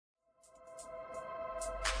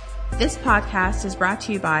This podcast is brought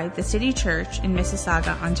to you by The City Church in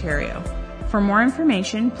Mississauga, Ontario. For more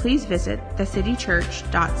information, please visit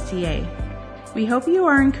thecitychurch.ca. We hope you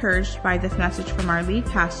are encouraged by this message from our lead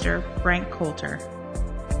pastor, Frank Coulter.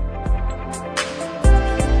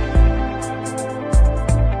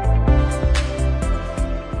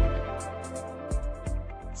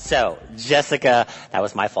 So, Jessica, that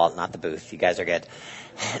was my fault, not the booth. You guys are good.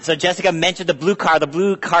 So Jessica mentioned the blue card. The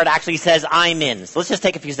blue card actually says I'm in. So let's just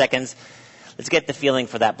take a few seconds. Let's get the feeling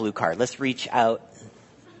for that blue card. Let's reach out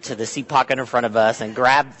to the seat pocket in front of us and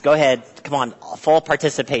grab, go ahead, come on, full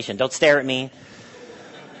participation. Don't stare at me.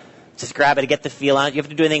 Just grab it and get the feel on it. You have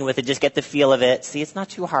to do anything with it, just get the feel of it. See, it's not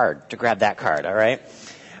too hard to grab that card, all right?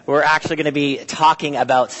 We're actually going to be talking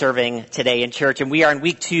about serving today in church, and we are in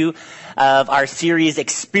week 2 of our series,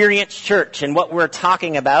 Experience Church. And what we're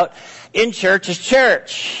talking about in church is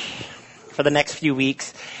church for the next few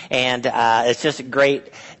weeks. And it's just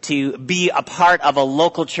great to be a part of a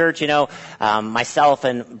local church. You know, myself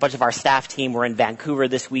and a bunch of our staff team were in Vancouver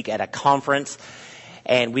this week at a conference.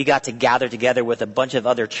 And we got to gather together with a bunch of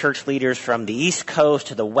other church leaders from the East Coast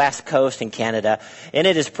to the West Coast in Canada. And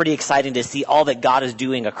it is pretty exciting to see all that God is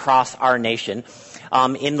doing across our nation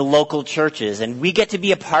in the local churches. And we get to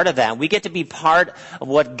be a part of that. We get to be part of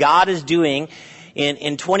what God is doing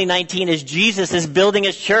in 2019 as Jesus is building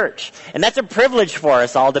his church. And that's a privilege for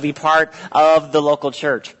us all to be part of the local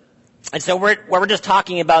church. And so what we're just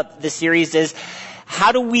talking about this series is,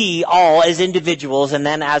 how do we all as individuals and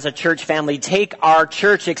then as a church family take our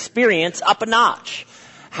church experience up a notch?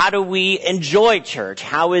 How do we enjoy church?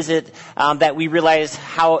 How is it that we realize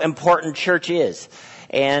how important church is?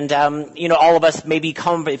 And, you know, all of us maybe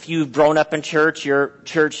come, if you've grown up in church, your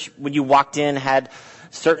church, when you walked in, had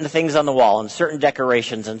certain things on the wall and certain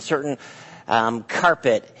decorations and certain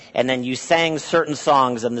carpet, and then you sang certain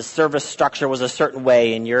songs and the service structure was a certain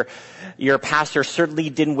way, and your pastor certainly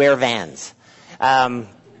didn't wear Vans.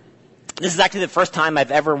 This is actually the first time I've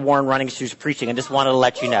ever worn running shoes preaching. I just wanted to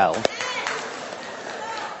let you know.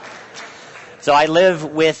 So I live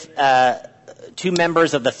with 2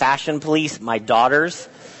 members of the fashion police, my daughters,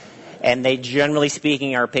 and they generally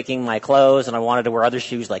speaking are picking my clothes, and I wanted to wear other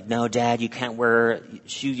shoes. Like, no, Dad, you can't wear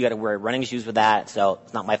shoes. You got to wear running shoes with that. So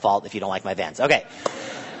it's not my fault if you don't like my Vans. Okay.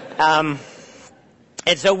 And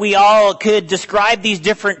so we all could describe these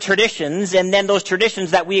different traditions, and then those traditions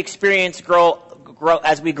that we experience grow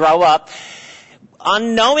as we grow up,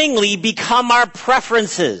 unknowingly become our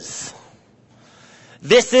preferences.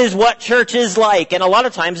 This is what church is like. And a lot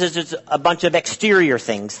of times it's just a bunch of exterior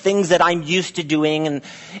things that I'm used to doing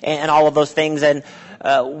and all of those things. And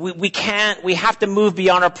we have to move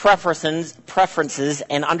beyond our preferences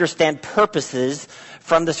and understand purposes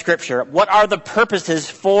from the scripture. What are the purposes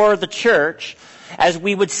for the church as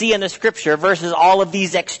we would see in the scripture versus all of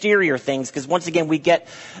these exterior things? Because once again, we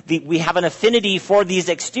have an affinity for these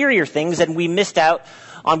exterior things, and we missed out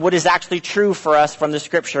on what is actually true for us from the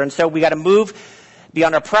scripture. And so we got to move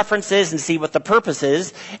beyond our preferences and see what the purpose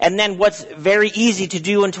is. And then what's very easy to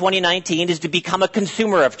do in 2019 is to become a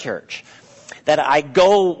consumer of church. That I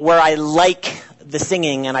go where I like the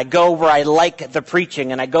singing, and I go where I like the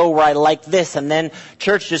preaching, and I go where I like this, and then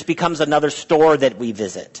church just becomes another store that we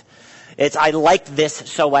visit. It's, I like this,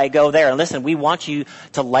 so I go there. And listen, we want you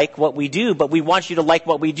to like what we do, but we want you to like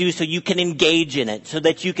what we do so you can engage in it, so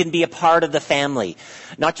that you can be a part of the family.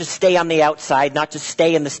 Not just stay on the outside, not just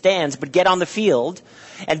stay in the stands, but get on the field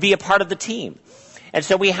and be a part of the team. And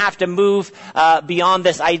so we have to move beyond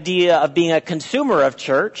this idea of being a consumer of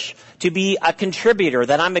church to be a contributor,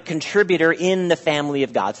 that I'm a contributor in the family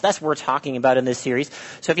of God. So that's what we're talking about in this series.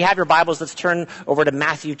 So if you have your Bibles, let's turn over to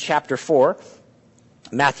Matthew chapter 4.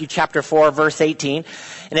 Matthew chapter 4, verse 18.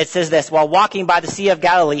 And it says this: while walking by the Sea of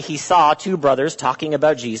Galilee, he saw 2 brothers talking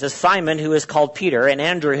about Jesus, Simon, who is called Peter, and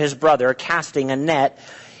Andrew, his brother, casting a net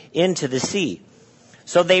into the sea.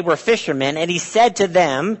 So they were fishermen, and he said to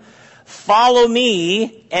them, "Follow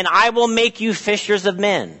me, and I will make you fishers of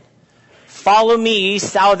men." Follow me,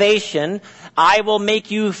 salvation. I will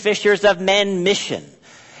make you fishers of men, mission.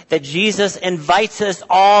 That Jesus invites us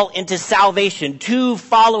all into salvation, to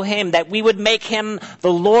follow him, that we would make him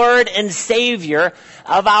the Lord and Savior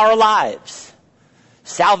of our lives.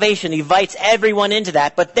 Salvation, he invites everyone into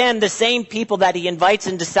that. But then the same people that he invites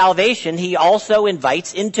into salvation, he also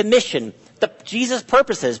invites into mission. Jesus'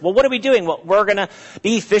 purposes. Well, what are we doing? Well, we're going to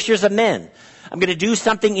be fishers of men. I'm going to do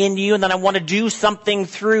something in you, and then I want to do something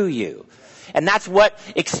through you. And that's what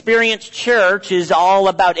Experience Church is all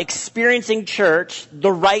about. Experiencing church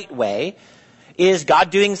the right way is God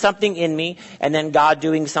doing something in me and then God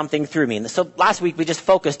doing something through me. And so last week we just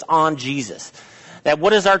focused on Jesus. That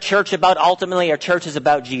what is our church about? Ultimately, our church is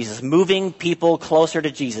about Jesus, moving people closer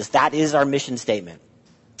to Jesus. That is our mission statement.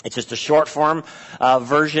 It's just a short form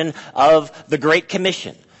version of the Great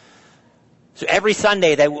Commission. So every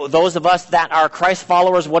Sunday, those of us that are Christ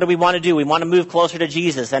followers, what do we want to do? We want to move closer to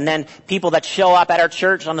Jesus. And then people that show up at our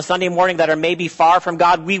church on a Sunday morning that are maybe far from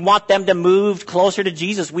God, we want them to move closer to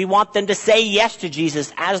Jesus. We want them to say yes to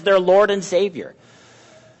Jesus as their Lord and Savior.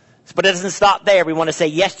 But it doesn't stop there. We want to say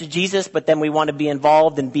yes to Jesus, but then we want to be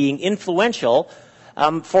involved in being influential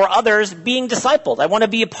for others being discipled. I want to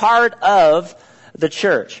be a part of the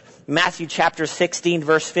church. Matthew chapter 16,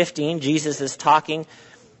 verse 15, Jesus is talking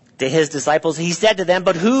to his disciples. He said to them,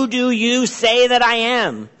 "But who do you say that I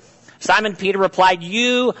am?" Simon Peter replied,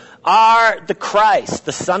 "You are the Christ,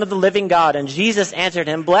 the Son of the living God." And Jesus answered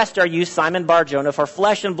him, "Blessed are you, Simon Bar-Jonah, for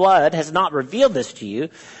flesh and blood has not revealed this to you,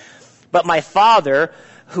 but my Father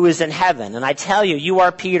who is in heaven. And I tell you, you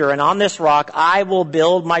are Peter, and on this rock I will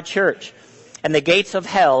build my church, and the gates of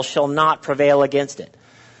hell shall not prevail against it."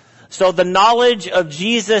 So the knowledge of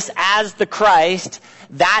Jesus as the Christ,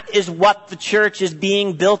 that is what the church is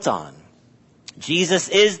being built on. Jesus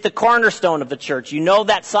is the cornerstone of the church. You know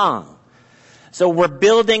that song. So we're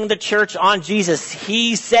building the church on Jesus.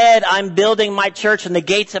 He said, "I'm building my church and the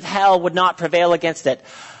gates of hell would not prevail against it."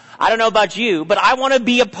 I don't know about you, but I want to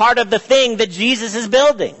be a part of the thing that Jesus is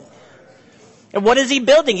building. And what is he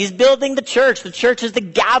building? He's building the church. The church is the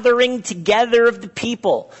gathering together of the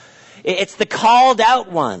people. It's the called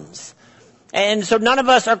out ones. And so none of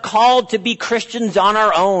us are called to be Christians on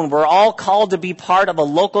our own. We're all called to be part of a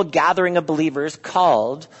local gathering of believers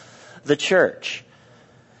called the church.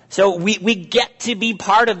 So we get to be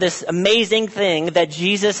part of this amazing thing that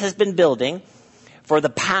Jesus has been building for the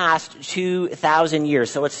past 2,000 years.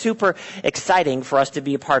 So it's super exciting for us to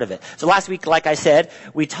be a part of it. So last week, like I said,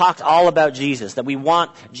 we talked all about Jesus, that we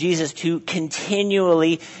want Jesus to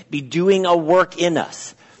continually be doing a work in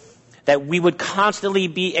us. That we would constantly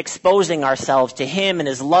be exposing ourselves to him and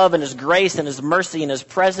his love and his grace and his mercy and his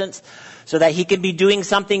presence so that he can be doing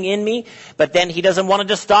something in me. But then he doesn't want to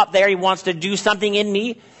just stop there. He wants to do something in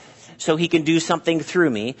me so he can do something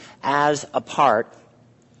through me as a part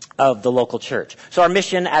of the local church. So our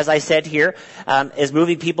mission, as I said here, is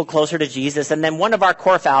moving people closer to Jesus. And then one of our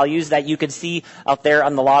core values that you can see out there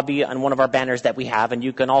on the lobby on one of our banners that we have, and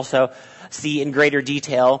you can also see in greater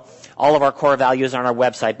detail all of our core values on our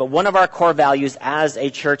website. But one of our core values as a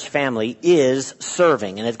church family is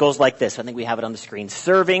serving. And it goes like this. I think we have it on the screen.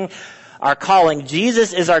 Serving our calling.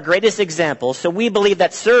 Jesus is our greatest example. So we believe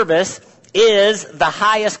that service is the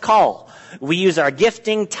highest call. We use our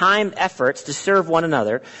gifting, time, efforts to serve one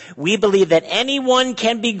another. We believe that anyone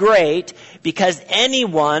can be great because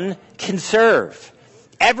anyone can serve.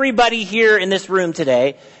 Everybody here in this room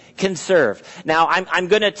today can serve. Now, I'm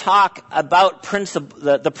going to talk about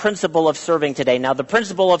the principle of serving today. Now, the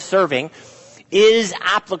principle of serving is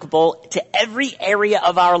applicable to every area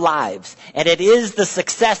of our lives, and it is the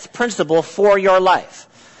success principle for your life.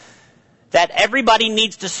 That everybody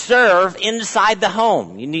needs to serve inside the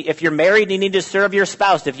home. If you're married, you need to serve your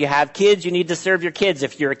spouse. If you have kids, you need to serve your kids.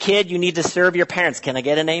 If you're a kid, you need to serve your parents. Can I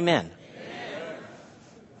get an amen? Amen.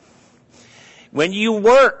 When you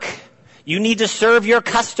work, you need to serve your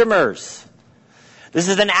customers. This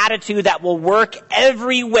is an attitude that will work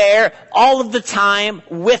everywhere, all of the time,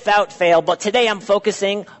 without fail. But today I'm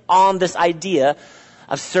focusing on this idea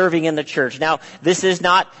of serving in the church. Now, this is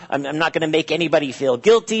not, I'm not going to make anybody feel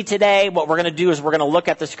guilty today. What we're going to do is we're going to look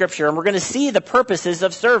at the scripture and we're going to see the purposes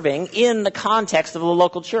of serving in the context of the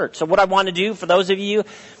local church. So what I want to do for those of you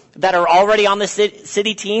that are already on the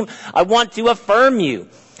city team, I want to affirm you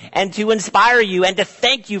and to inspire you and to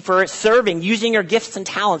thank you for serving, using your gifts and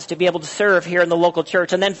talents to be able to serve here in the local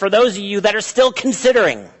church. And then for those of you that are still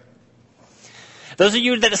considering, those of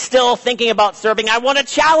you that are still thinking about serving, I want to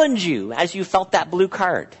challenge you as you felt that blue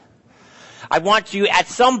card. I want you at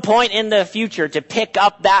some point in the future to pick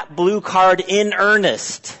up that blue card in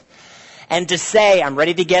earnest and to say, I'm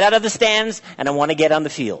ready to get out of the stands and I want to get on the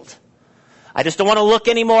field. I just don't want to look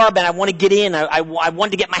anymore, but I want to get in. I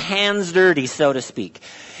want to get my hands dirty, so to speak.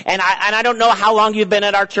 And I don't know how long you've been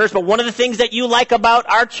at our church, but one of the things that you like about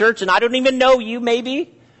our church, and I don't even know you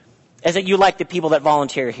maybe, is that you like the people that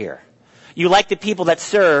volunteer here. You like the people that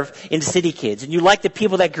serve in City Kids, and you like the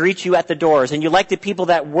people that greet you at the doors, and you like the people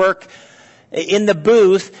that work in the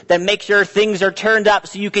booth that make sure things are turned up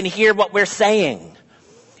so you can hear what we're saying.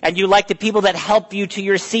 And you like the people that help you to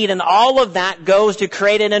your seat, and all of that goes to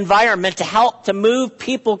create an environment to help to move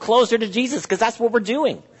people closer to Jesus, because that's what we're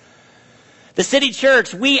doing. The City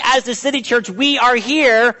Church, we as the City Church, we are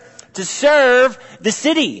here to serve the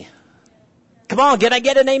city. Come on, can I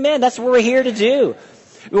get an amen? That's what we're here to do.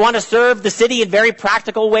 We want to serve the city in very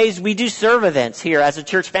practical ways. We do serve events here as a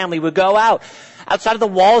church family. We go out outside of the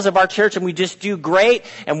walls of our church and we just do great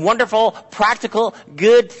and wonderful, practical,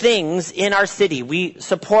 good things in our city. We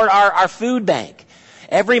support our food bank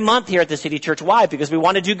every month here at the City Church. Why? Because we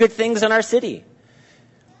want to do good things in our city.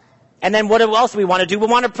 And then what else do we want to do? We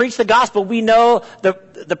want to preach the gospel. We know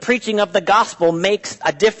the preaching of the gospel makes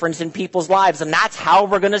a difference in people's lives. And that's how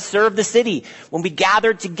we're going to serve the city. When we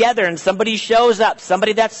gather together and somebody shows up,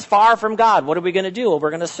 somebody that's far from God, what are we going to do? Well, we're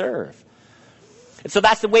going to serve. And so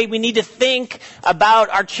that's the way we need to think about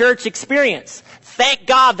our church experience. Thank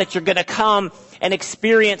God that you're going to come and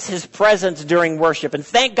experience His presence during worship. And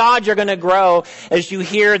thank God you're going to grow as you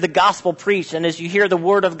hear the gospel preached and as you hear the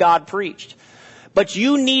word of God preached. But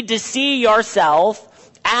you need to see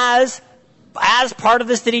yourself as part of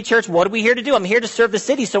the City Church. What are we here to do? I'm here to serve the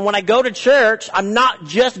city. So when I go to church, I'm not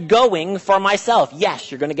just going for myself.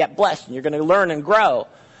 Yes, you're going to get blessed and you're going to learn and grow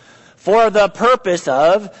for the purpose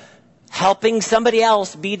of helping somebody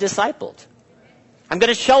else be discipled. I'm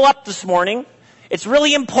going to show up this morning. It's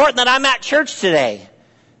really important that I'm at church today.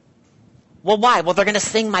 Well, why? Well, they're going to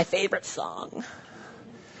sing my favorite song.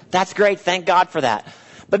 That's great. Thank God for that.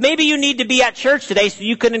 But maybe you need to be at church today so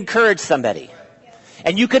you can encourage somebody.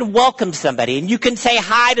 And you can welcome somebody. And you can say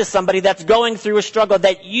hi to somebody that's going through a struggle.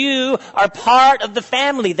 That you are part of the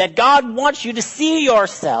family. That God wants you to see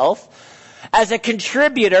yourself as a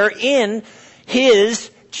contributor in His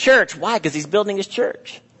church. Why? Because He's building His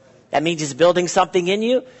church. That means He's building something in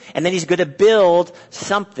you. And then He's going to build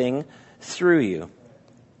something through you.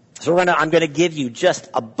 So I'm going to give you just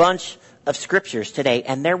a bunch of scriptures today,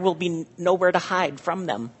 and there will be nowhere to hide from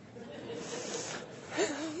them.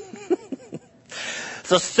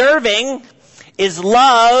 So serving is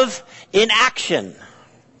love in action.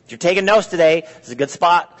 If you're taking notes today, this is a good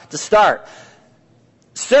spot to start.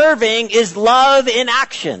 Serving is love in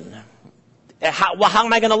action. How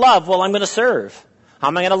am I going to love? Well, I'm going to serve. How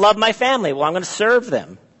am I going to love my family? Well, I'm going to serve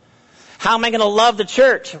them. How am I going to love the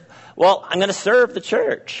church? Well, I'm going to serve the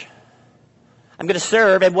church. I'm going to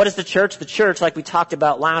serve. And what is the church? The church, like we talked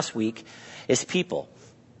about last week, is people.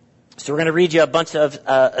 So we're going to read you a bunch of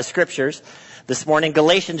scriptures this morning.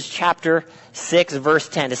 Galatians chapter 6, verse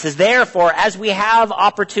 10. It says, "Therefore, as we have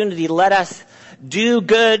opportunity, let us do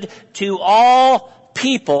good to all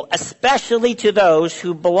people, especially to those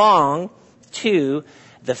who belong to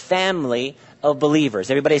the family of believers."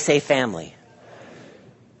 Everybody say family.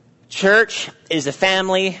 Church is a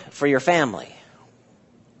family for your family.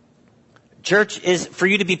 Church is for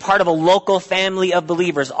you to be part of a local family of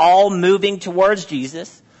believers, all moving towards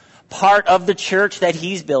Jesus, part of the church that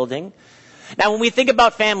He's building. Now, when we think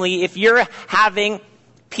about family, if you're having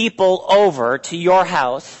people over to your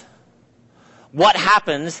house, what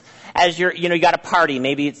happens as you got a party,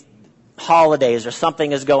 maybe it's holidays or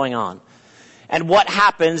something is going on. And what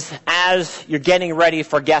happens as you're getting ready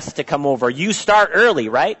for guests to come over? You start early,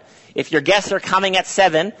 right? If your guests are coming at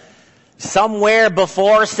 7, somewhere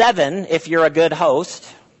before 7, if you're a good host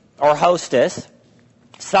or hostess,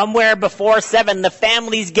 somewhere before 7, the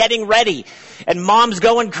family's getting ready and mom's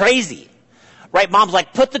going crazy. Right? Mom's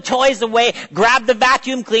like, put the toys away, grab the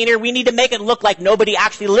vacuum cleaner. We need to make it look like nobody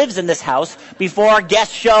actually lives in this house before our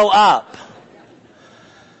guests show up.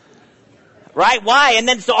 Right? Why? And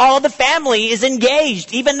then so all the family is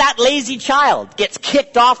engaged. Even that lazy child gets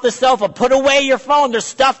kicked off the sofa. Put away your phone. There's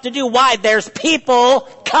stuff to do. Why? There's people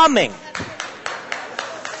coming.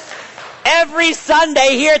 Every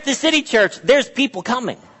Sunday here at the City Church, there's people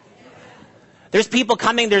coming. There's people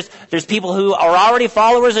coming. There's people who are already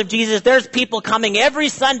followers of Jesus. There's people coming every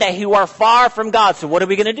Sunday who are far from God. So what are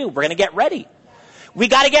we going to do? We're going to get ready. We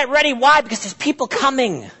got to get ready. Why? Because there's people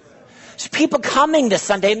coming. There's people coming this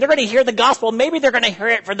Sunday, and they're going to hear the gospel. Maybe they're going to hear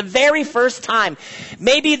it for the very first time.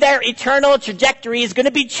 Maybe their eternal trajectory is going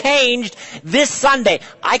to be changed this Sunday.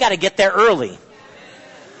 I got to get there early.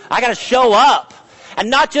 I got to show up. And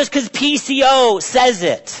not just because PCO says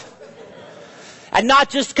it. And not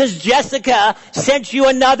just because Jessica sent you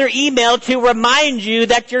another email to remind you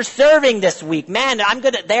that you're serving this week. Man, I'm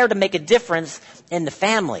there to make a difference in the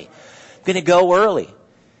family. I'm going to go early.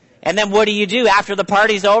 And then what do you do after the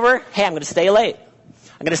party's over? Hey, I'm going to stay late.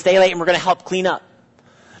 I'm going to stay late and we're going to help clean up.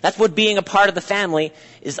 That's what being a part of the family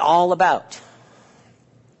is all about.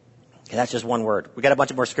 Okay, that's just one word. We got a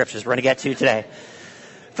bunch of more scriptures we're going to get to today.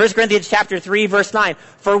 1 Corinthians chapter 3, verse 9.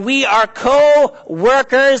 For we are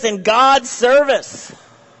co-workers in God's service.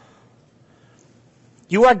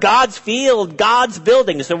 You are God's field, God's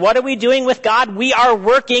building. So what are we doing with God? We are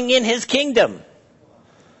working in His kingdom.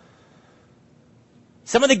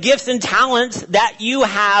 Some of the gifts and talents that you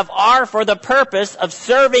have are for the purpose of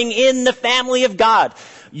serving in the family of God.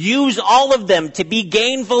 Use all of them to be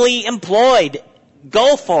gainfully employed.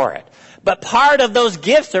 Go for it. But part of those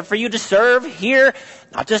gifts are for you to serve here,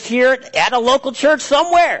 not just here at a local church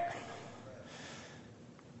somewhere.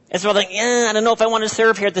 And so I'm like, I don't know if I want to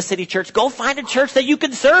serve here at the City Church. Go find a church that you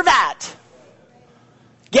can serve at.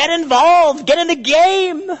 Get involved. Get in the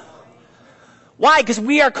game. Why? Because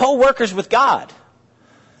we are co-workers with God.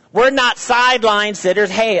 We're not sideline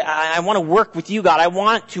sitters. Hey, I want to work with you, God. I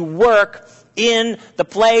want to work in the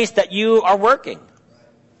place that you are working.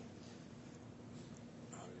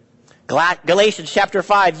 Galatians chapter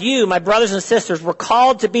 5, you, my brothers and sisters, were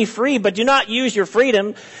called to be free, but do not use your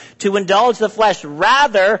freedom to indulge the flesh.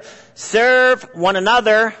 Rather, serve one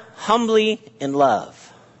another humbly in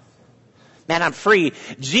love. Man, I'm free.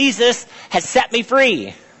 Jesus has set me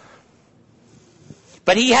free.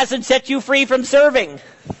 But he hasn't set you free from serving.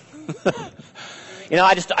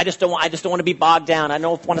 I just don't want to be bogged down. I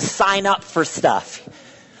don't want to sign up for stuff.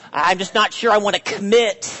 I'm just not sure I want to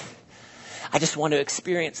commit. I just want to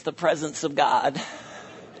experience the presence of God.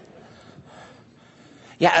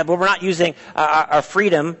 Yeah, but we're not using our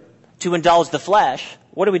freedom to indulge the flesh.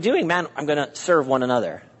 What are we doing, man? I'm going to serve one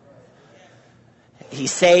another. He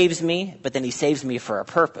saves me, but then he saves me for a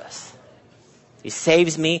purpose. He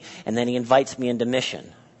saves me, and then he invites me into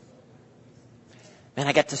mission. Man,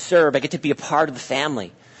 I get to serve. I get to be a part of the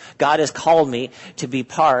family. God has called me to be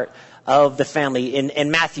part of the family.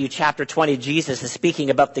 In Matthew chapter 20, Jesus is speaking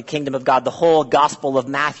about the kingdom of God. The whole gospel of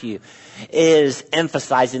Matthew is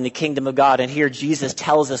emphasizing the kingdom of God. And here Jesus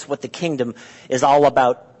tells us what the kingdom is all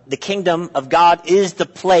about. The kingdom of God is the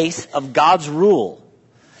place of God's rule.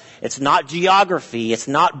 It's not geography. It's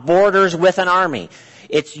not borders with an army.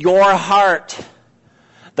 It's your heart.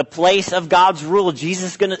 The place of God's rule.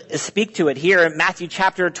 Jesus is going to speak to it here in Matthew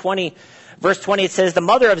chapter 20, verse 20. It says, the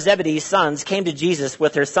mother of Zebedee's sons came to Jesus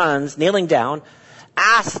with her sons, kneeling down,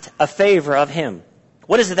 asked a favor of him.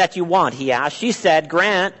 What is it that you want? He asked. She said,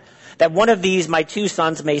 grant that one of these, my two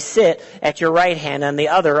sons, may sit at your right hand and the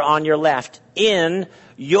other on your left in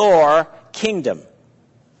your kingdom.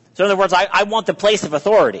 So in other words, I want the place of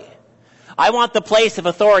authority. I want the place of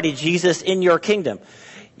authority, Jesus, in your kingdom.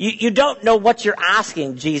 You don't know what you're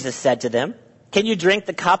asking, Jesus said to them. Can you drink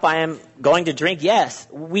the cup I am going to drink? Yes,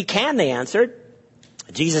 we can, they answered.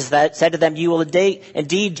 Jesus said to them, you will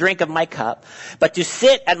indeed drink of my cup, but to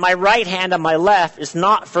sit at my right hand and my left is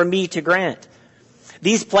not for me to grant.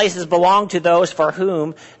 These places belong to those for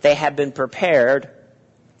whom they have been prepared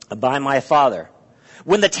by my Father.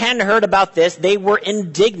 When the 10 heard about this, they were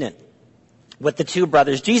indignant with the two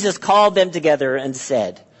brothers. Jesus called them together and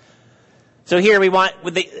said, so here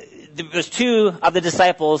there's two of the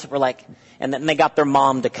disciples were like, and then they got their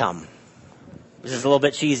mom to come. This is a little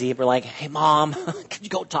bit cheesy. We're like, hey mom, could you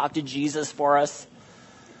go talk to Jesus for us?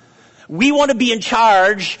 We want to be in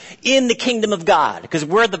charge in the kingdom of God because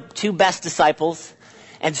we're the two best disciples.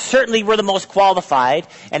 And certainly we're the most qualified.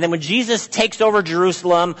 And then when Jesus takes over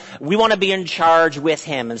Jerusalem, we want to be in charge with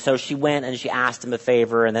him. And so she went and she asked him a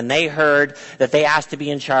favor. And then they heard that they asked to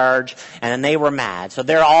be in charge. And then they were mad. So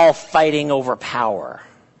they're all fighting over power.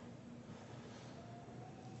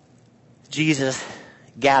 Jesus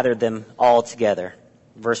gathered them all together.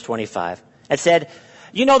 Verse 25. And said,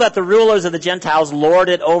 you know that the rulers of the Gentiles lord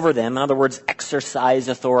it over them. In other words, exercise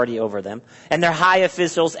authority over them. And their high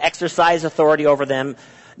officials exercise authority over them.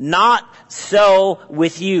 Not so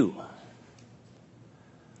with you.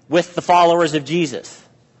 With the followers of Jesus.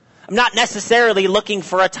 I'm not necessarily looking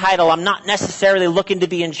for a title. I'm not necessarily looking to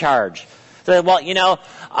be in charge. So, well,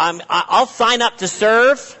 I'll sign up to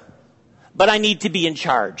serve, but I need to be in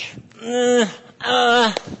charge. You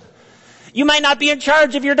might not be in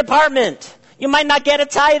charge of your department. You might not get a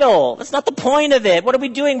title. That's not the point of it. What are we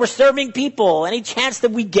doing? We're serving people any chance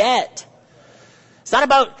that we get. It's not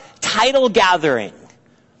about title gathering.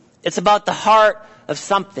 It's about the heart of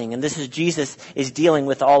something. And this is Jesus is dealing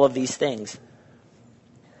with all of these things.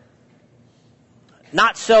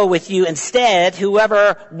 Not so with you. Instead,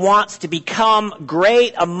 whoever wants to become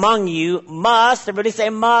great among you must, everybody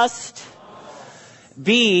say must,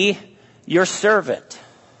 be your servant.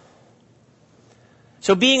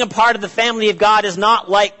 So being a part of the family of God is not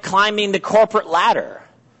like climbing the corporate ladder.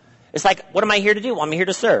 It's like, what am I here to do? Well, I'm here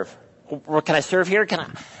to serve. Well, can I serve here? Can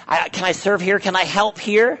I serve here? Can I help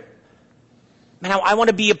here? Man, I want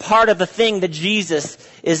to be a part of the thing that Jesus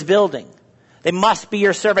is building. They must be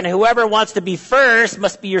your servant. Whoever wants to be first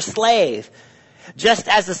must be your slave. Just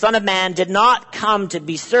as the Son of Man did not come to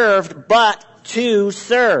be served, but to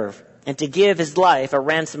serve and to give his life a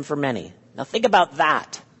ransom for many. Now think about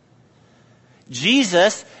that.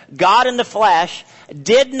 Jesus, God in the flesh,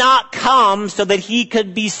 did not come so that he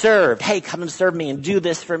could be served. Hey, come and serve me and do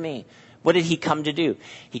this for me. What did he come to do?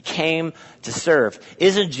 He came to serve.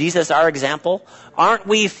 Isn't Jesus our example? Aren't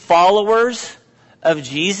we followers of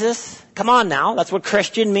Jesus? Come on now. That's what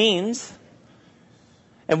Christian means.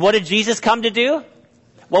 And what did Jesus come to do?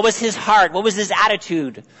 What was his heart? What was his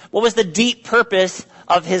attitude? What was the deep purpose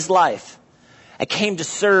of his life? I came to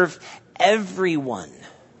serve everyone.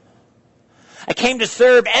 I came to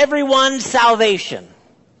serve everyone's salvation.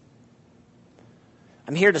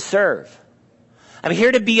 I'm here to serve. I'm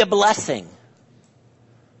here to be a blessing.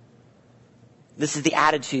 This is the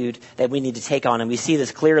attitude that we need to take on, and we see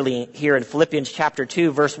this clearly here in Philippians chapter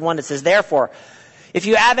 2, verse 1. It says, therefore, if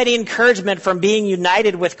you have any encouragement from being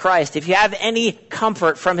united with Christ, if you have any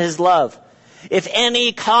comfort from his love, if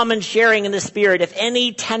any common sharing in the Spirit, if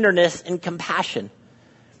any tenderness and compassion.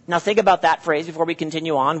 Now think about that phrase before we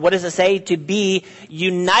continue on. What does it say? To be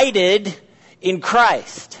united in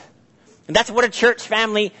Christ. And that's what a church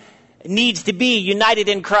family needs to be, united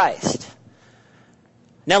in Christ.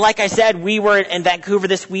 Now, like I said, we were in Vancouver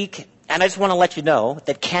this week, and I just want to let you know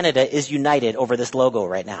that Canada is united over this logo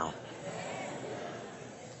right now.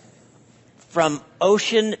 From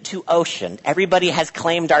ocean to ocean, everybody has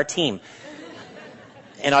claimed our team.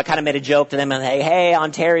 And I kind of made a joke to them and hey,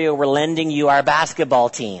 Ontario, we're lending you our basketball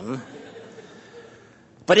team.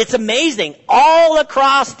 But it's amazing. All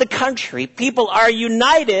across the country, people are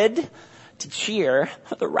united to cheer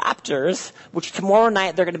the Raptors, which tomorrow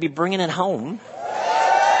night they're going to be bringing it home.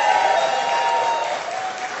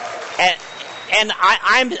 And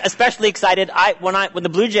I'm especially excited. When the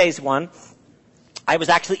Blue Jays won, I was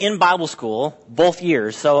actually in Bible school both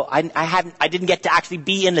years, so I didn't get to actually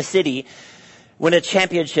be in the city when a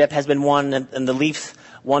championship has been won, and the Leafs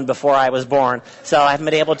won before I was born. So I haven't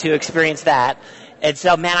been able to experience that. And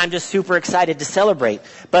so, man, I'm just super excited to celebrate.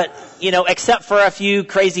 But, except for a few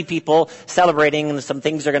crazy people celebrating and some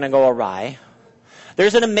things are going to go awry,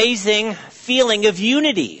 there's an amazing feeling of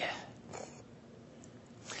unity.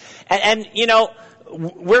 And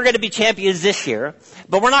we're going to be champions this year,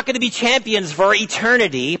 but we're not going to be champions for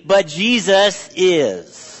eternity, but Jesus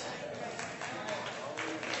is.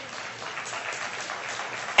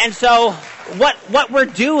 And so what we're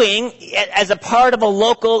doing as a part of a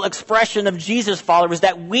local expression of Jesus followers,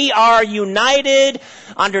 that we are united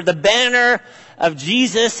under the banner of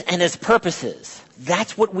Jesus and his purposes.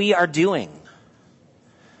 That's what we are doing.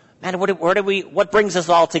 Man, what brings us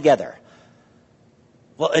all together?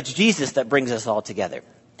 Well, it's Jesus that brings us all together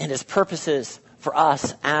and his purposes for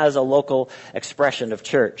us as a local expression of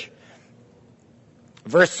church.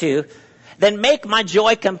 Verse 2, then make my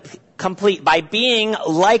joy complete by being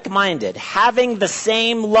like-minded, having the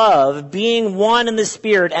same love, being one in the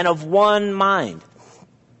Spirit and of one mind.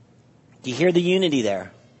 Do you hear the unity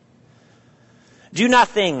there? Do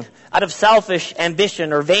nothing out of selfish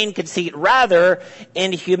ambition or vain conceit. Rather,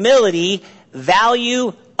 in humility,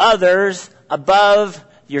 value others above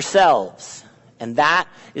yourselves. And that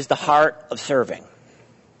is the heart of serving.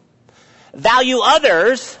 Value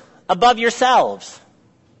others above yourselves.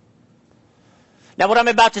 Now, what I'm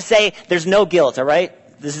about to say, there's no guilt, all right?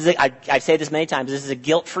 I say this many times. This is a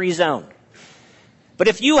guilt-free zone. But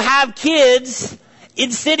if you have kids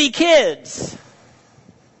in City Kids,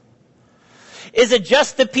 is it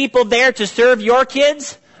just the people there to serve your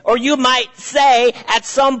kids? Or you might say at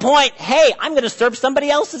some point, hey, I'm going to serve somebody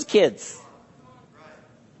else's kids.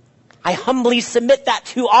 I humbly submit that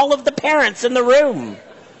to all of the parents in the room.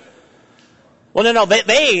 Well, no,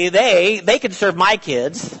 they can serve my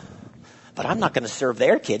kids. But I'm not going to serve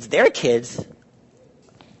their kids. Their kids,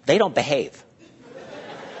 they don't behave.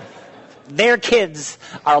 Their kids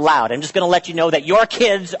are loud. I'm just going to let you know that your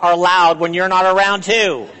kids are loud when you're not around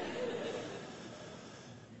too.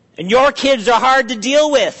 And your kids are hard to deal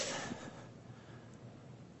with.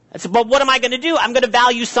 I said, but what am I going to do? I'm going to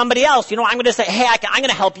value somebody else. I'm going to say, hey, I'm going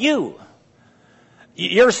to help you.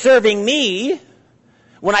 You're serving me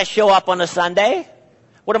when I show up on a Sunday.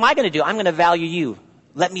 What am I going to do? I'm going to value you.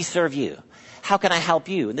 Let me serve you. How can I help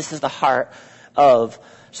you? And this is the heart of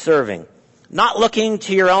serving. Not looking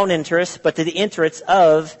to your own interests, but to the interests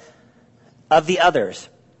of the others.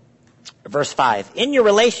 Verse 5. In your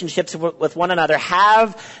relationships with one another,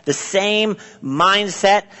 have the same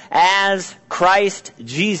mindset as Christ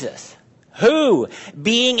Jesus, who,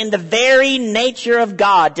 being in the very nature of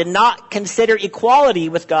God, did not consider equality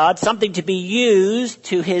with God something to be used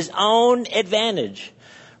to his own advantage.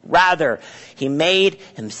 Rather, he made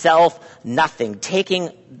himself nothing, taking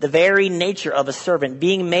the very nature of a servant,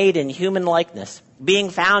 being made in human likeness, being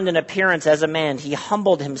found in appearance as a man. He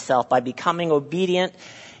humbled himself by becoming obedient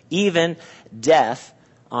even death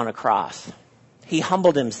on a cross. He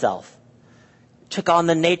humbled himself, took on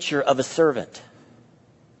the nature of a servant.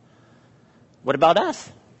 What about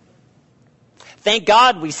us? Thank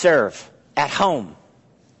God we serve at home.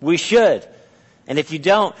 We should. And if you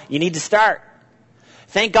don't, you need to start.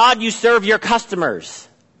 Thank God you serve your customers.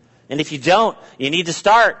 And if you don't, you need to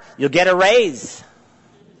start. You'll get a raise.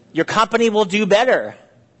 Your company will do better.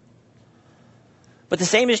 But the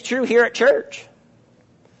same is true here at church.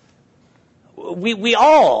 We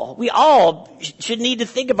all should need to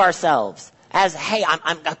think of ourselves as, hey,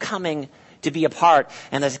 I'm coming to be a part.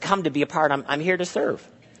 And as I come to be a part, I'm here to serve.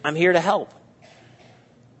 I'm here to help.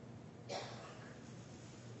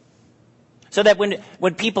 So that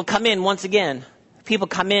when people come in, once again, people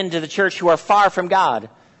come into the church who are far from God,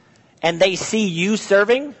 and they see you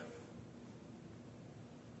serving,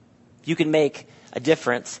 you can make a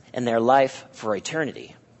difference in their life for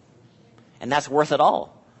eternity. And that's worth it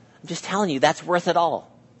all. I'm just telling you, that's worth it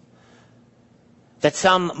all. That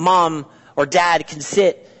some mom or dad can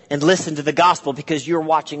sit and listen to the gospel because you're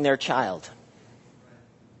watching their child.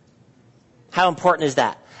 How important is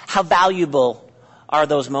that? How valuable are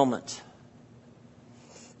those moments?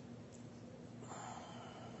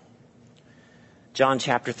 John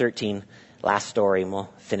chapter 13, last story, and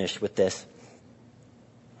we'll finish with this.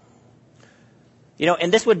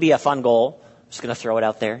 And this would be a fun goal. I'm just going to throw it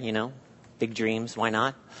out there, big dreams, why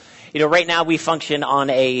not? Right now we function on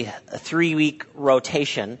a 3-week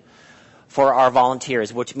rotation for our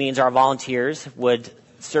volunteers, which means our volunteers would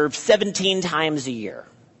serve 17 times a year.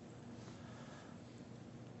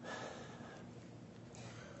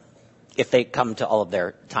 If they come to all of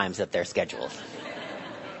their times that they're scheduled.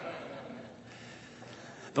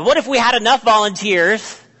 But what if we had enough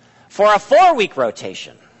volunteers for a 4-week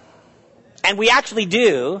rotation? And we actually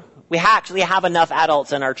do. We actually have enough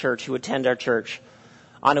adults in our church who attend our church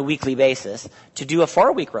on a weekly basis to do a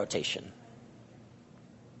 4-week rotation.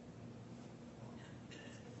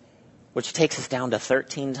 Which takes us down to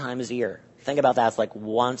 13 times a year. Think about that. It's like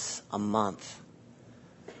once a month.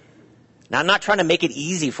 Now, I'm not trying to make it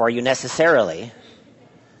easy for you necessarily.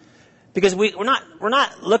 Because we're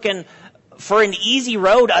not looking for an easy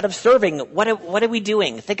road out of serving. What are we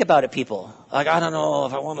doing? Think about it, people. Like, I don't know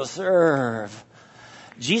if I want to serve.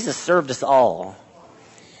 Jesus served us all.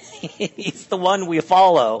 He's the one we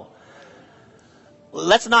follow.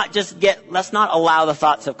 Let's not allow the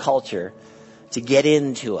thoughts of culture to get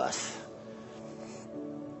into us.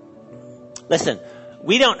 Listen,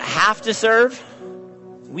 we don't have to serve.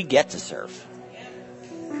 We get to serve.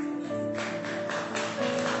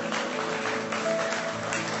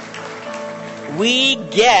 We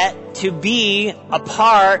get to be a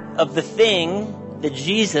part of the thing that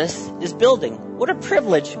Jesus is building. What a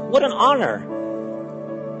privilege. What an honor.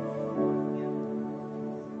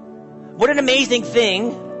 What an amazing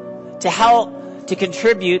thing to help to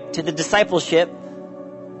contribute to the discipleship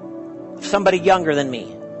of somebody younger than me.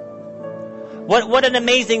 What an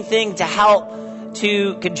amazing thing to help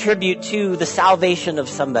to contribute to the salvation of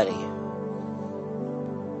somebody.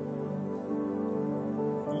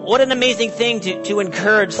 What an amazing thing to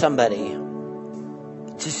encourage somebody,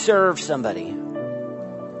 to serve somebody.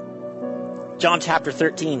 John chapter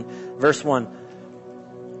 13, verse 1.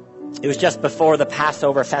 It was just before the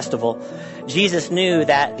Passover festival. Jesus knew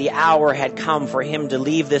that the hour had come for him to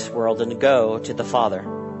leave this world and to go to the Father.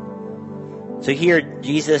 So here,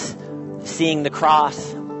 Jesus seeing the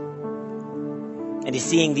cross, and he's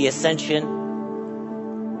seeing the ascension.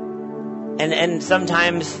 And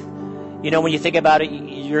sometimes, when you think about it,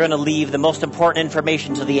 you're going to leave the most important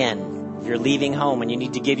information to the end. If you're leaving home and you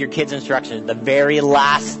need to give your kids instructions, the very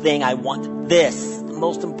last thing, I want this, the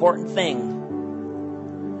most important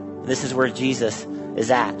thing. This is where Jesus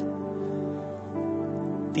is at.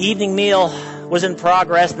 The evening meal was in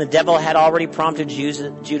progress, and the devil had already prompted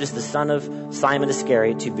Judas, the son of Simon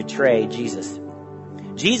Iscariot, to betray Jesus.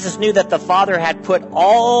 Jesus knew that the Father had put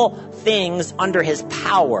all things under his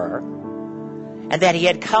power, and that he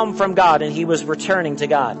had come from God and he was returning to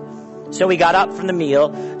God. So he got up from the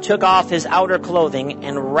meal, took off his outer clothing,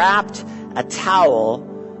 and wrapped a towel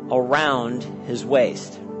around his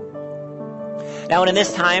waist. Now, in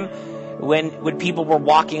this time, when people were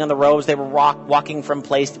walking on the roads, they were walking from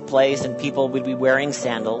place to place, and people would be wearing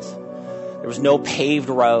sandals. There was no paved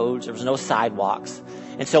roads. There was no sidewalks.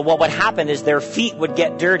 And so what would happen is their feet would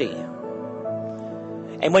get dirty.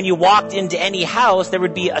 And when you walked into any house, there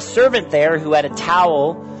would be a servant there who had a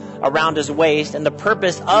towel around his waist. And the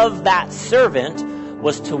purpose of that servant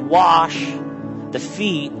was to wash the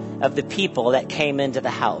feet of the people that came into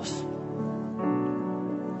the house.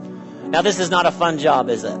 Now, this is not a fun job,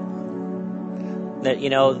 is it? that,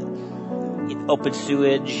 open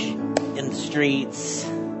sewage in the streets,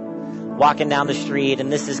 walking down the street,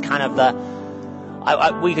 and this is kind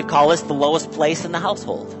of we could call this the lowest place in the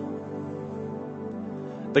household.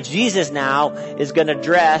 But Jesus now is going to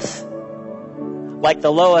dress like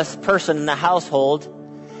the lowest person in the household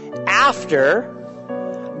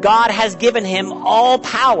after God has given him all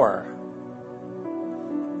power.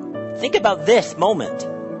 Think about this moment.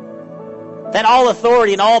 That all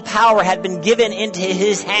authority and all power had been given into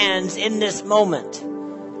his hands in this moment.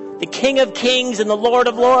 The King of Kings and the Lord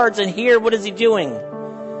of Lords. And here, what is he doing?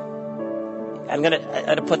 I'm going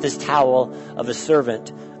to put this towel of a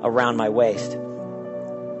servant around my waist.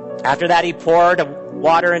 After that, he poured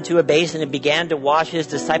water into a basin and began to wash his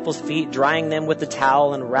disciples' feet, drying them with the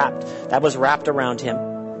towel that was wrapped around him.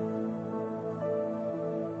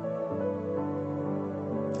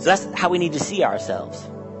 So that's how we need to see ourselves.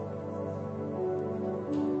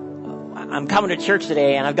 I'm coming to church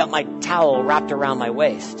today and I've got my towel wrapped around my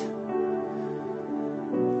waist.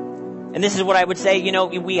 And this is what I would say,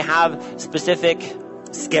 we have specific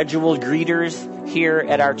scheduled greeters here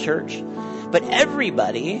at our church. But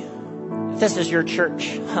everybody, if this is your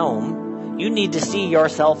church home, you need to see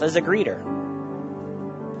yourself as a greeter.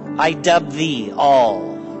 I dub thee all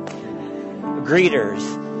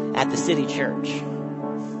greeters at the City Church.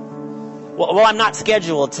 Well, I'm not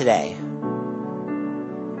scheduled today.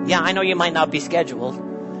 Yeah, I know you might not be scheduled,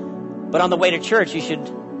 but on the way to church, you should,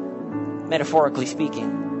 metaphorically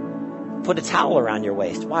speaking, put a towel around your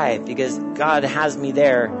waist. Why? Because God has me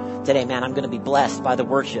there today. Man, I'm going to be blessed by the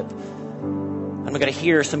worship. I'm going to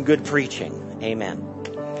hear some good preaching. Amen.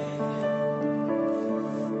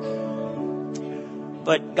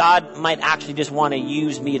 But God might actually just want to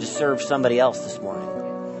use me to serve somebody else this morning.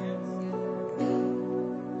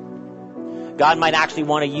 God might actually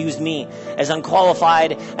want to use me, as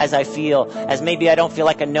unqualified as I feel, as maybe I don't feel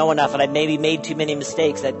like I know enough and I maybe made too many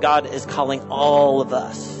mistakes, that God is calling all of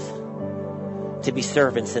us to be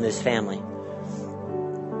servants in his family.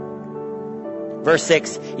 Verse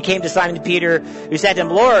 6, he came to Simon Peter, who said to him,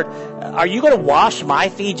 Lord, are you going to wash my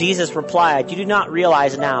feet? Jesus replied, you do not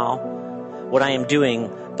realize now what I am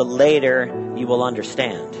doing, but later you will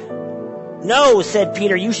understand. No, said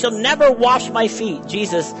Peter, you shall never wash my feet.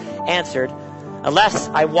 Jesus answered, unless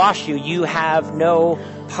I wash you, you have no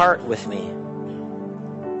part with me.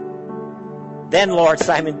 Then, Lord,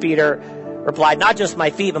 Simon Peter replied, not just my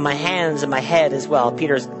feet, but my hands and my head as well.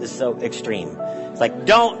 Peter is so extreme. It's like,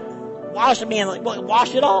 don't wash me, and like, well,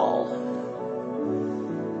 wash it all.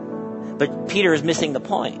 But Peter is missing the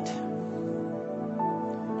point.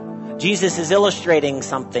 Jesus is illustrating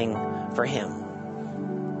something for him.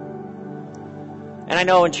 And I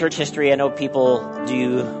know in church history, I know people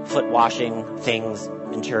do foot washing things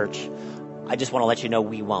in church. I just want to let you know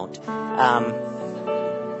we won't.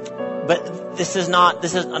 But this is not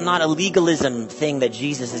a legalism thing that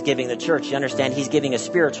Jesus is giving the church. You understand? He's giving a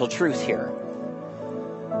spiritual truth here.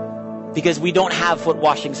 Because we don't have foot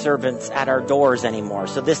washing servants at our doors anymore.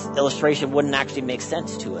 So this illustration wouldn't actually make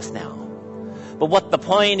sense to us now. But what the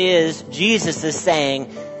point is, Jesus is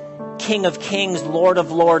saying, King of Kings, Lord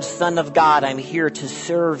of Lords, Son of God, I'm here to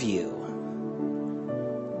serve you.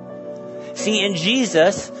 See, and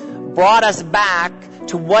Jesus brought us back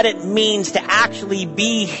to what it means to actually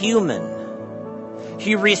be human.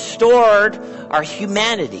 He restored our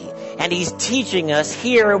humanity, and he's teaching us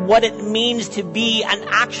here what it means to be an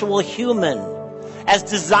actual human, as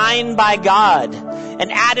designed by God, an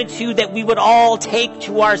attitude that we would all take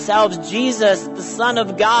to ourselves. Jesus, the Son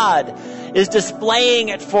of God, is displaying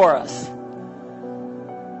it for us.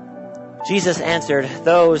 Jesus answered,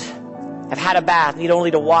 those have had a bath need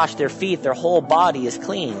only to wash their feet. Their whole body is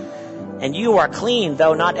clean. And you are clean,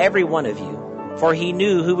 though not every one of you. For he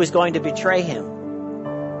knew who was going to betray him.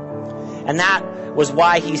 And that was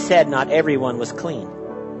why he said not everyone was clean.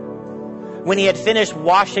 When he had finished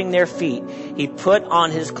washing their feet, he put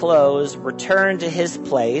on his clothes, returned to his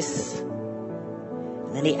place,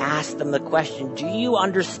 and then he asked them the question, do you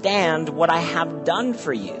understand what I have done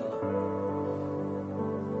for you?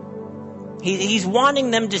 He's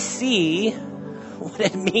wanting them to see what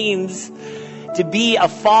it means to be a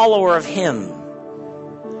follower of him.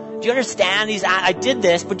 Do you understand? I did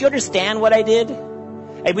this, but do you understand what I did?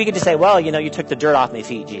 And we could just say, well, you took the dirt off my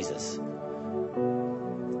feet, Jesus.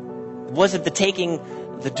 Was it the taking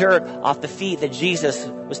the dirt off the feet that Jesus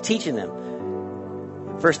was teaching them?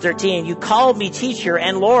 Verse 13, you called me teacher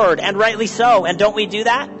and Lord, and rightly so. And don't we do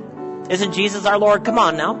that? Isn't Jesus our Lord? Come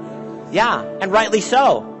on now. Yeah, and rightly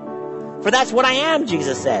so. For that's what I am,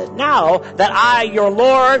 Jesus says. Now that I, your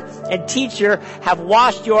Lord and teacher, have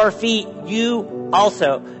washed your feet, you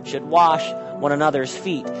also should wash one another's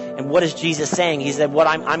feet. And what is Jesus saying? He said, what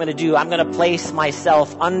I'm going to do, I'm going to place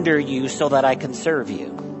myself under you so that I can serve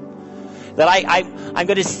you. That I'm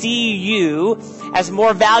going to see you as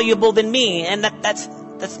more valuable than me. And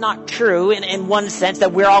that's not true in one sense,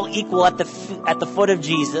 that we're all equal at the foot of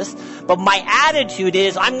Jesus. But my attitude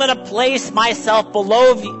is, I'm going to place myself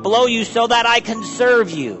below you so that I can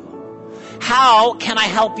serve you. How can I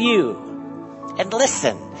help you? And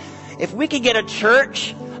listen, if we could get a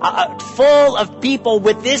church full of people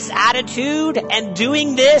with this attitude and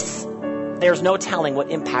doing this, there's no telling what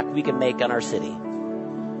impact we can make on our city.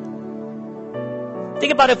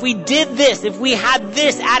 Think about if we did this, if we had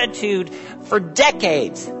this attitude for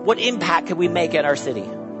decades, what impact could we make at our city?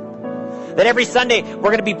 That every Sunday we're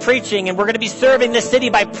going to be preaching and we're going to be serving the city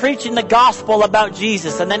by preaching the gospel about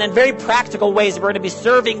Jesus. And then in very practical ways, we're going to be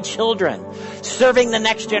serving children, serving the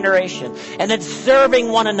next generation, and then serving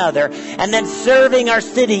one another, and then serving our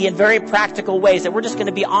city in very practical ways. That we're just going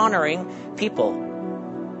to be honoring people.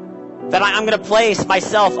 That I'm going to place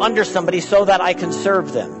myself under somebody so that I can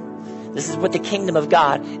serve them. This is what the kingdom of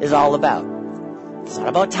God is all about. It's not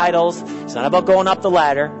about titles. It's not about going up the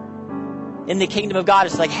ladder. In the kingdom of God,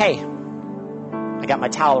 it's like, hey, I got my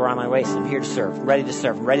towel around my waist. I'm here to serve. I'm ready to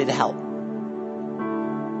serve. I'm ready to help.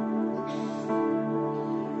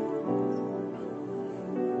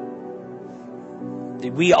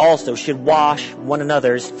 We also should wash one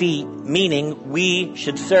another's feet, meaning we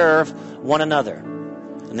should serve one another.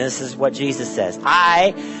 And this is what Jesus says.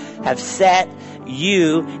 I have set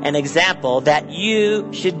you an example that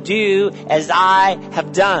you should do as I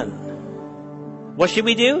have done. What should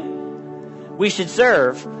we do? We should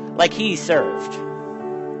serve like he served.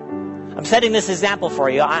 I'm setting this example for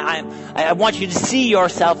you. I want you to see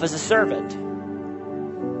yourself as a servant.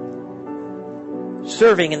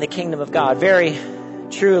 Serving in the kingdom of God. Very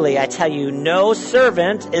truly, I tell you, no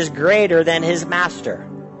servant is greater than his master,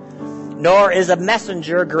 nor is a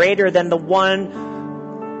messenger greater than the one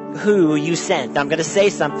who you sent. I'm going to say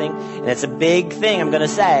something, and it's a big thing I'm going to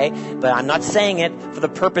say, but I'm not saying it for the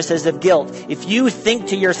purposes of guilt. If you think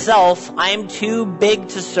to yourself, I'm too big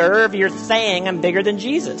to serve, you're saying I'm bigger than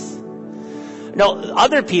Jesus. No,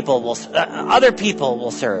 other people will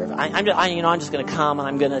serve. I'm just going to come and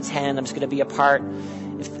I'm going to attend. I'm just going to be a part.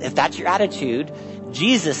 If that's your attitude,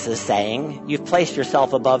 Jesus is saying you've placed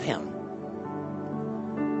yourself above him.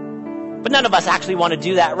 But none of us actually want to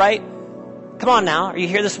do that, right? Come on now. Are you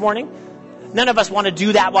here this morning? None of us want to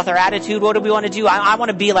do that with our attitude. What do we want to do? I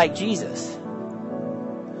want to be like Jesus.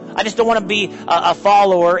 I just don't want to be a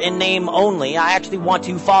follower in name only. I actually want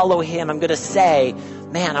to follow him. I'm going to say,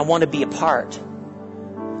 man, I want to be a part.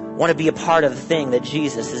 I want to be a part of the thing that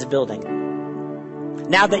Jesus is building.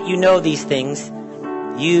 Now that you know these things,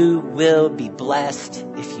 you will be blessed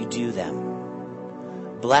if you do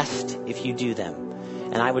them. Blessed if you do them.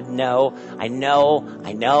 And I know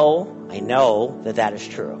that is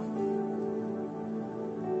true.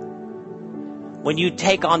 When you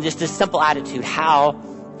take on just this simple attitude, how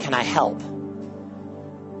can I help?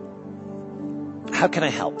 How can I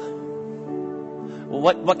help? Well,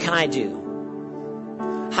 what can I do?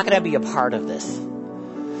 How can I be a part of this?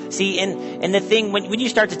 See, and the thing, when you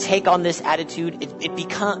start to take on this attitude, it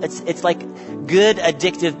becomes, it's like good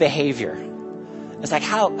addictive behavior. It's like,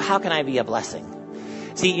 how can I be a blessing?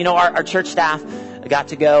 See, our church staff got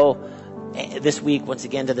to go this week, once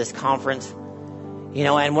again, to this conference.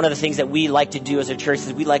 And one of the things that we like to do as a church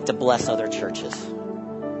is we like to bless other churches.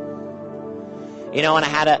 And I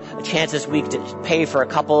had a chance this week to pay for a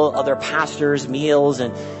couple other pastors' meals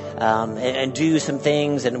and do some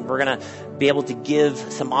things. And we're going to be able to give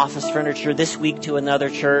some office furniture this week to another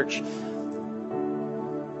church.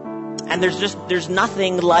 And there's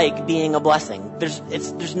nothing like being a blessing.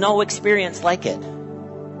 There's no experience like it.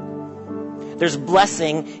 There's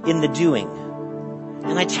blessing in the doing.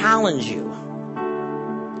 And I challenge you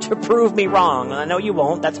to prove me wrong. And I know you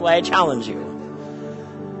won't. That's why I challenge you.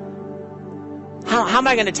 How am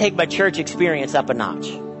I going to take my church experience up a notch?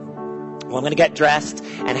 Well, I'm going to get dressed,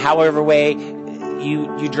 and however way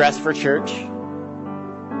you dress for church.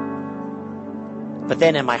 But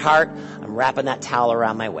then in my heart, I'm wrapping that towel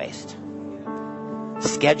around my waist.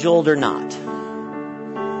 Scheduled or not.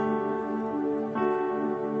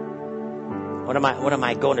 What am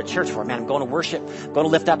I going to church for? Man, I'm going to worship. I'm going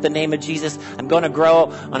to lift up the name of Jesus. I'm going to grow,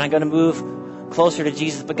 and I'm going to move closer to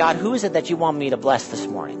Jesus. But God, who is it that you want me to bless this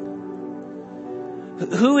morning?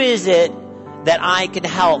 Who is it that I can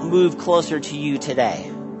help move closer to you today?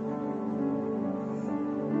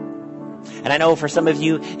 And I know for some of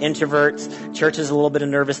you introverts, church is a little bit of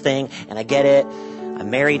a nervous thing, and I get it. I'm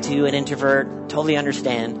married to an introvert, totally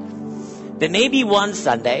understand. But maybe one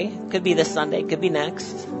Sunday, could be this Sunday, could be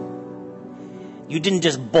next, you didn't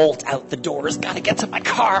just bolt out the doors, gotta get to my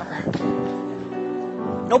car.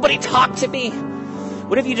 Nobody talked to me.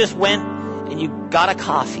 What if you just went and you got a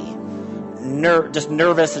coffee, just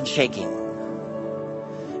nervous and shaking?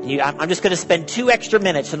 I'm just going to spend 2 extra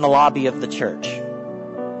minutes in the lobby of the church.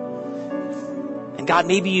 And God,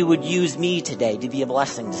 maybe you would use me today to be a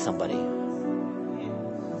blessing to somebody.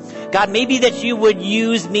 God, maybe that you would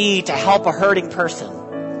use me to help a hurting person.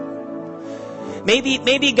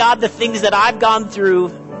 Maybe God, the things that I've gone through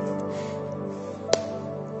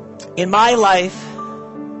in my life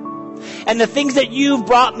and the things that you've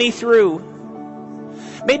brought me through.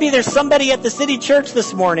 Maybe there's somebody at the City Church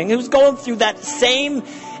this morning who's going through that same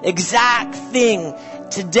exact thing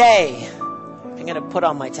today. I'm going to put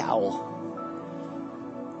on my towel.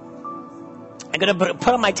 I'm going to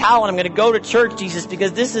put on my towel and I'm going to go to church, Jesus,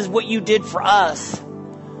 because this is what you did for us.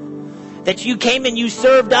 That you came and you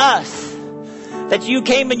served us. That you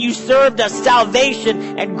came and you served us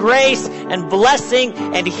salvation and grace and blessing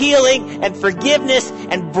and healing and forgiveness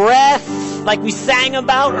and breath, like we sang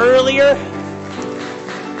about earlier.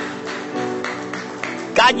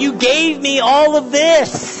 God, you gave me all of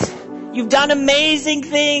this. You've done amazing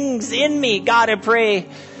things in me. God, I pray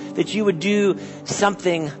that you would do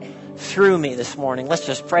something through me this morning. Let's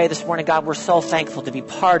just pray this morning. God, we're so thankful to be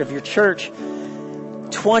part of your church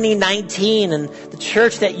 2019 and the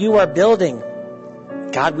church that you are building.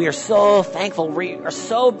 God, we are so thankful. We are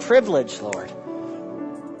so privileged, Lord.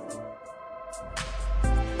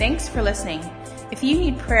 Thanks for listening. If you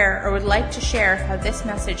need prayer or would like to share how this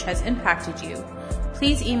message has impacted you,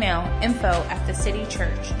 please email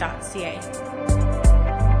info@thecitychurch.ca.